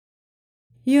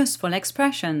Useful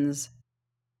expressions.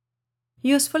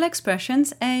 Useful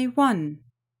expressions A1.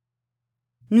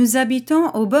 Nous habitons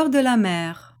au bord de la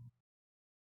mer.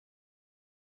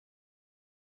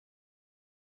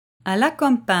 À la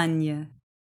campagne.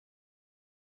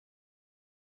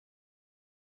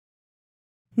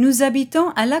 Nous habitons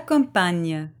à la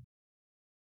campagne.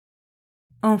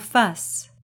 En face.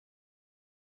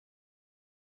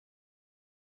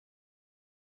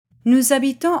 Nous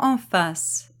habitons en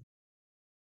face.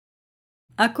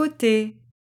 À côté.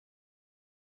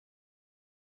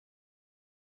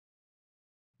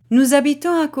 Nous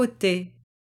habitons à côté.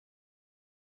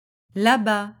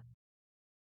 Là-bas.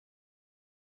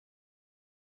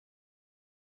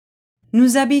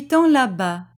 Nous habitons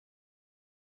là-bas.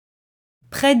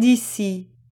 Près d'ici.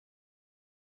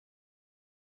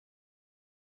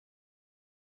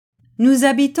 Nous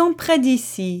habitons près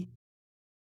d'ici.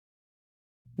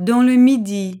 Dans le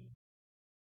midi.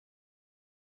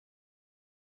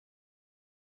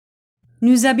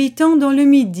 Nous habitons dans le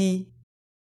midi.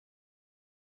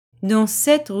 Dans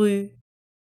cette rue.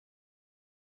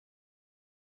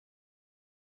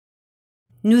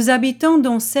 Nous habitons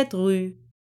dans cette rue.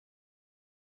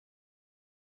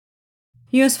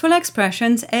 Useful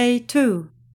expressions A2.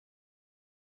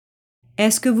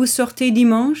 Est-ce que vous sortez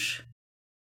dimanche?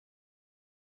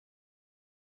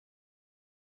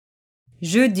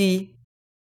 Jeudi.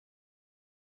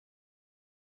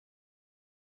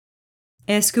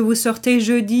 Est-ce que vous sortez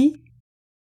jeudi?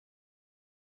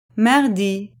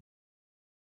 Mardi.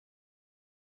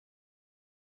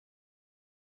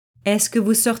 Est-ce que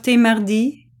vous sortez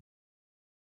mardi?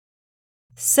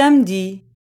 Samedi.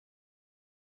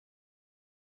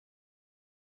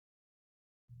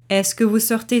 Est-ce que vous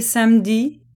sortez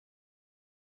samedi?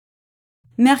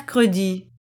 Mercredi.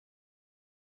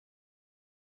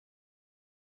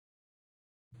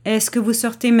 Est-ce que vous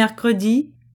sortez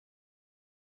mercredi?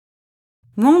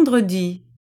 Vendredi.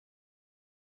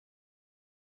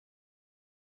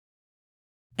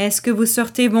 Est-ce que vous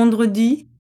sortez vendredi?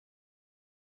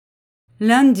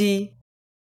 Lundi.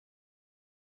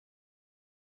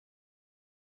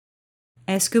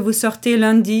 Est-ce que vous sortez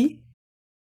lundi?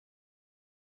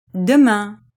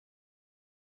 Demain.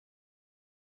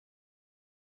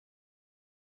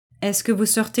 Est-ce que vous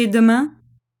sortez demain?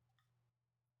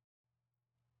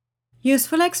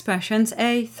 Useful expressions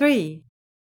A3.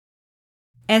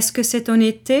 Est-ce que c'est en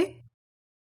été?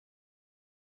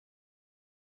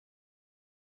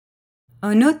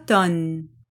 En automne.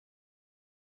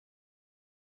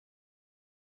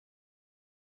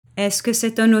 Est-ce que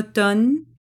c'est en automne?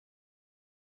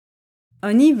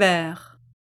 En hiver.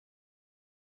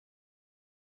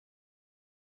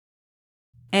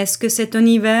 Est-ce que c'est en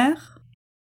hiver?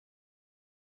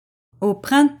 Au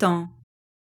printemps.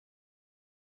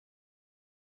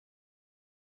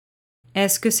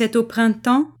 Est-ce que c'est au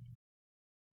printemps?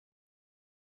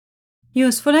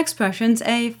 Useful expressions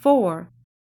A4.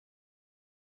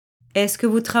 Est-ce que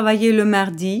vous travaillez le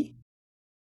mardi?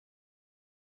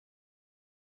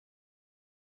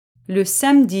 Le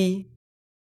samedi.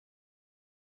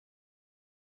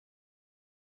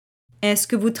 Est-ce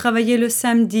que vous travaillez le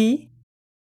samedi?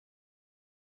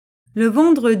 Le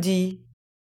vendredi.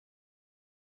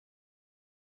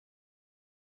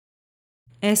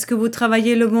 Est-ce que vous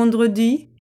travaillez le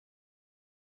vendredi?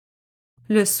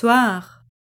 Le soir.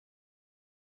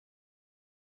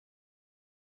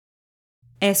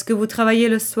 Est-ce que vous travaillez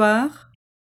le soir?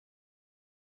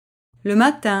 Le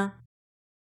matin.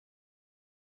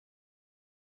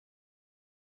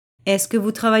 Est-ce que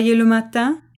vous travaillez le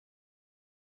matin?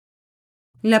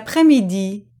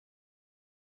 L'après-midi.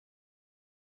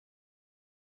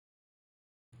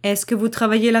 Est-ce que vous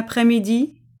travaillez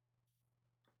l'après-midi?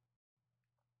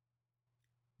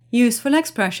 Useful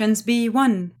expressions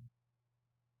B1.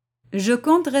 Je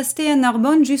compte rester à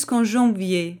Narbonne jusqu'en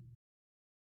janvier.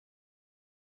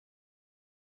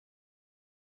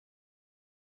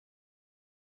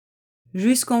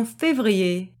 Jusqu'en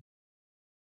février.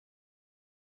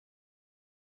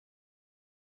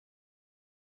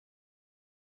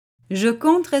 Je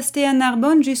compte rester à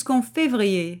Narbonne jusqu'en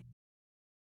février.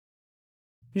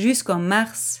 Jusqu'en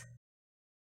mars.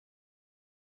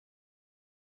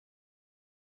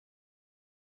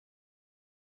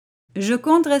 Je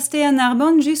compte rester à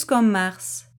Narbonne jusqu'en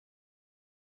mars.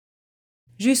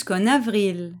 Jusqu'en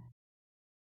avril.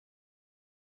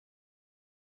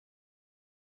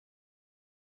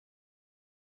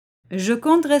 Je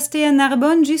compte rester à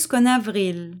Narbonne jusqu'en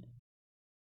avril.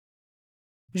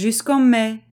 Jusqu'en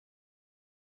mai.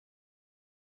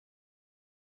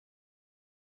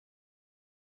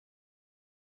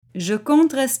 Je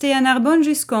compte rester à Narbonne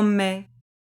jusqu'en mai.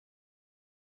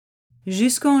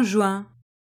 jusqu'en juin.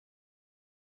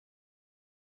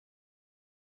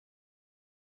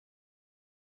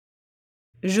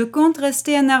 Je compte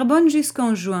rester à Narbonne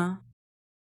jusqu'en juin.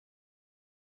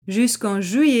 Jusqu'en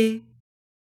juillet.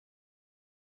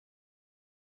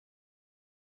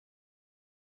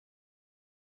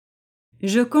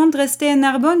 Je compte rester à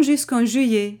Narbonne jusqu'en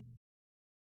juillet.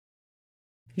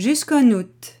 Jusqu'en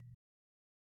août.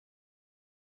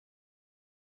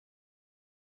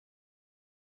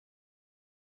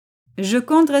 Je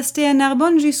compte rester à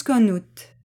Narbonne jusqu'en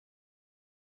août.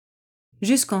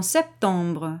 Jusqu'en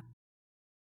septembre.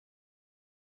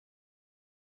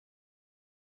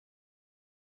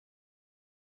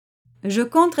 Je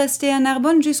compte rester à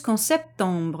Narbonne jusqu'en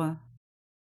septembre.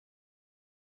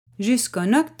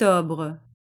 Jusqu'en octobre.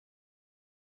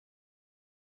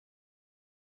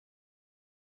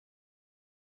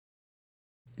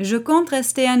 Je compte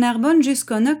rester à Narbonne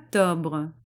jusqu'en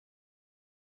octobre.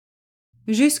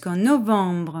 Jusqu'en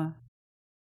novembre.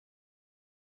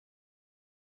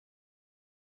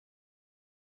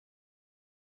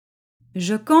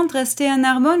 Je compte rester à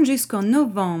Narbonne jusqu'en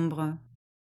novembre.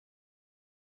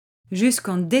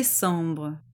 Jusqu'en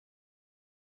décembre.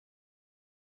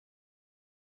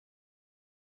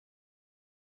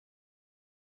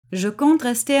 Je compte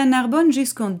rester à Narbonne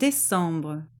jusqu'en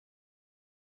décembre.